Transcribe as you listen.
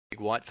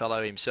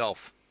Whitefellow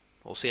himself.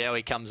 We'll see how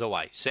he comes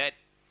away. Set.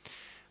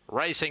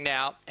 Racing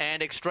now,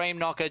 and Extreme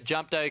Knocker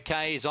jumped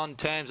okay. He's on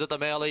terms with the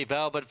Merley.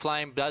 Velvet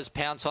Flame does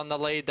pounce on the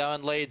lead, though,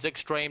 and leads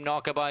Extreme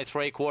Knocker by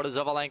 3/4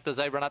 of a length as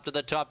they run up to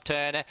the top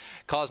turn.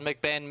 Cosmic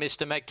Ben,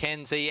 Mr.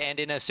 Mackenzie, and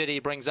Inner City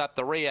brings up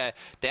the rear.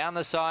 Down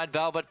the side,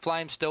 Velvet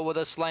Flame still with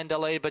a slender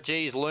lead, but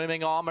geez,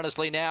 looming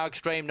ominously now,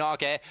 Extreme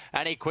Knocker,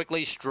 and he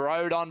quickly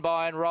strode on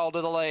by and rolled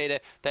to the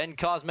lead. Then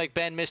Cosmic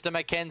Ben, Mr.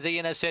 Mackenzie,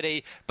 Inner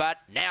City, but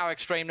now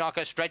Extreme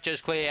Knocker stretches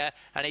clear,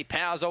 and he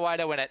powers away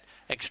to win it.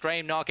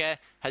 Extreme Knocker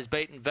has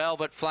beaten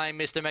Velvet Flame,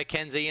 Mr.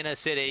 Mackenzie, Inner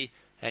City,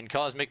 and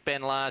Cosmic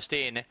Ben last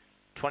in.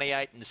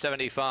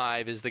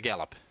 28.75 is the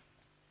gallop.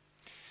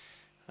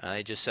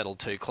 He just settled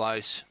too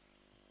close.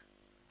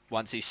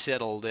 Once he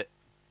settled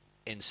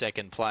in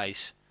second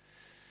place,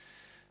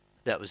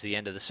 that was the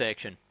end of the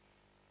section.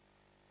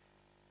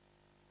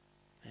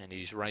 And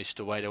he's raced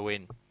away to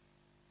win.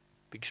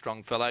 Big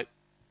strong fellow.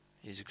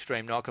 He's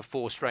Extreme Knocker,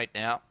 4 straight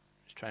now.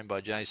 He's trained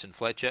by Jason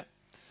Fletcher.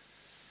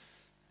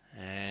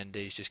 And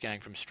he's just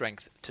going from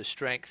strength to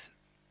strength.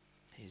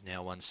 He's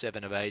now won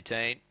 7 of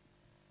 18.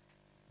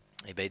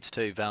 He beats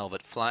 2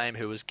 Velvet Flame,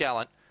 who was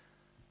gallant.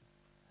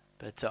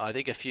 But I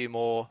think a few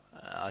more.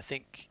 I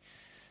think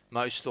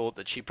most thought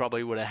that she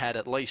probably would have had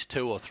at least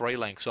 2 or 3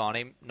 lengths on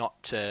him,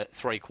 not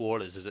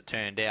 3/4 as it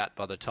turned out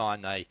by the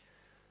time they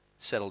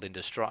settled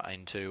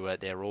into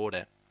their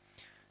order.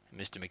 And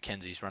Mr.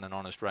 Mackenzie's run an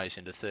honest race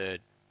into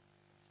third.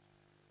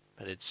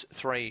 But it's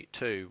 3,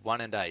 2,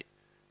 1 and 8.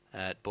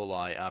 At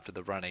Bulli after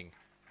the running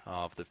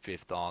of the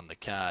 5th on the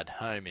card,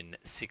 home in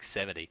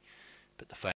 670, but the